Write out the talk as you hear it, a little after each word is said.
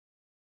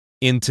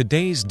In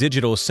today's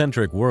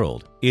digital-centric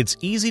world, it's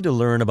easy to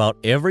learn about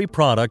every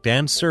product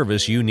and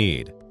service you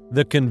need.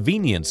 The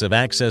convenience of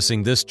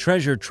accessing this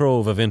treasure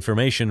trove of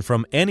information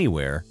from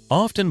anywhere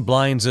often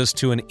blinds us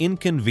to an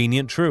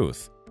inconvenient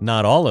truth.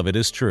 Not all of it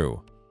is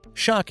true.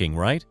 Shocking,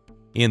 right?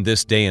 In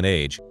this day and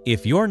age,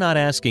 if you're not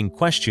asking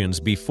questions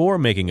before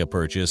making a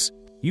purchase,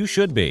 you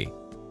should be.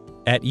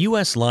 At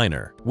US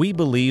Liner, we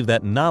believe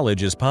that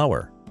knowledge is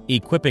power.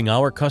 Equipping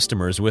our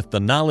customers with the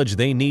knowledge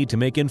they need to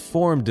make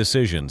informed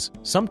decisions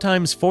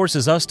sometimes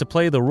forces us to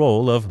play the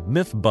role of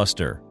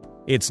Mythbuster.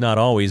 It's not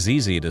always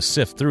easy to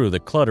sift through the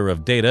clutter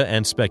of data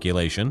and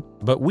speculation,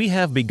 but we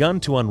have begun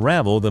to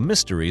unravel the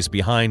mysteries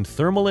behind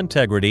thermal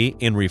integrity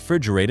in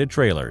refrigerated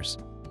trailers.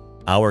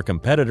 Our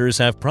competitors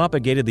have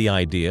propagated the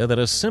idea that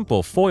a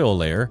simple foil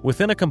layer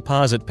within a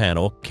composite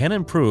panel can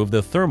improve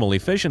the thermal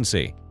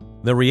efficiency.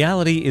 The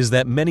reality is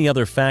that many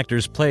other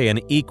factors play an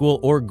equal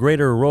or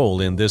greater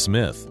role in this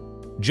myth.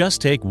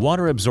 Just take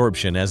water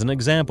absorption as an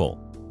example.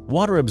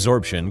 Water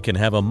absorption can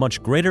have a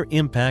much greater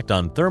impact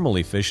on thermal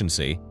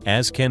efficiency,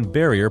 as can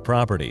barrier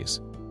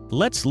properties.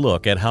 Let's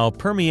look at how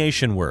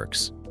permeation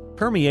works.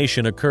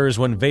 Permeation occurs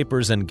when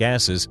vapors and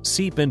gases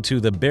seep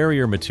into the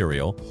barrier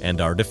material and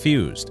are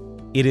diffused.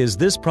 It is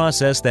this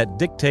process that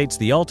dictates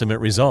the ultimate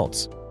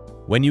results.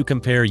 When you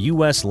compare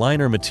US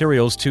Liner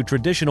materials to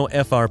traditional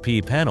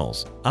FRP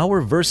panels,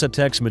 our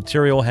Versatex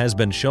material has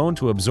been shown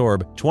to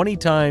absorb 20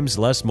 times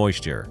less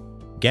moisture.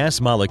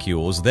 Gas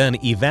molecules then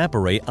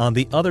evaporate on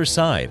the other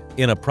side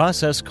in a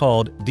process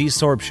called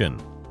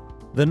desorption.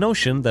 The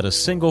notion that a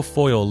single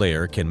foil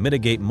layer can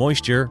mitigate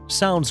moisture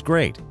sounds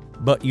great,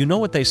 but you know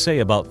what they say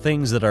about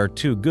things that are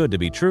too good to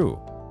be true.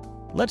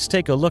 Let's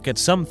take a look at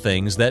some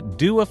things that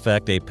do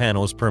affect a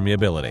panel's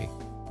permeability.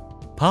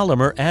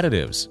 Polymer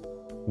additives.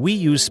 We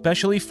use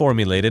specially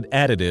formulated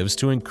additives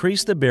to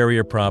increase the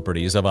barrier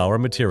properties of our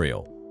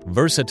material.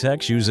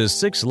 Versatex uses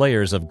 6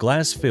 layers of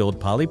glass-filled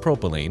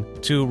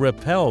polypropylene to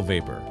repel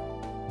vapor.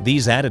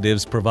 These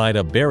additives provide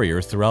a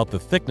barrier throughout the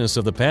thickness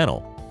of the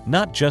panel,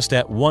 not just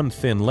at one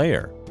thin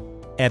layer.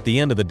 At the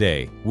end of the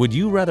day, would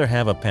you rather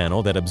have a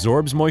panel that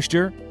absorbs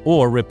moisture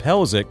or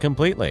repels it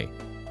completely?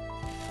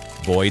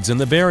 Voids in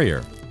the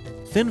barrier.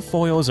 Thin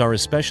foils are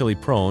especially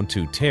prone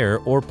to tear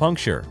or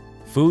puncture.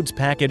 Foods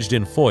packaged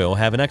in foil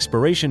have an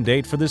expiration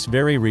date for this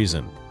very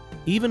reason.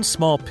 Even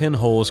small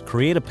pinholes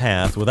create a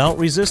path without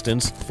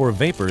resistance for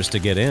vapors to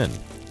get in.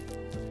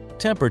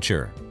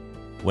 Temperature.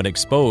 When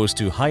exposed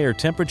to higher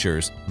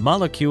temperatures,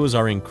 molecules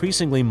are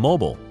increasingly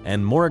mobile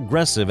and more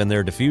aggressive in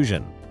their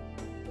diffusion.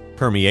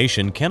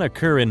 Permeation can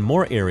occur in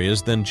more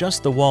areas than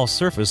just the wall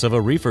surface of a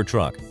reefer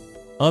truck.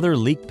 Other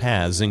leak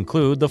paths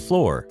include the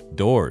floor,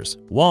 doors,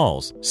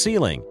 walls,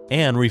 ceiling,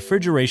 and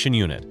refrigeration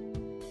unit.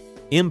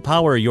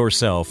 Empower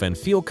yourself and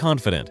feel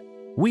confident.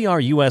 We are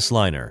US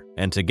Liner,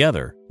 and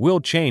together, we'll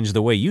change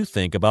the way you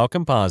think about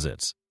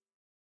composites.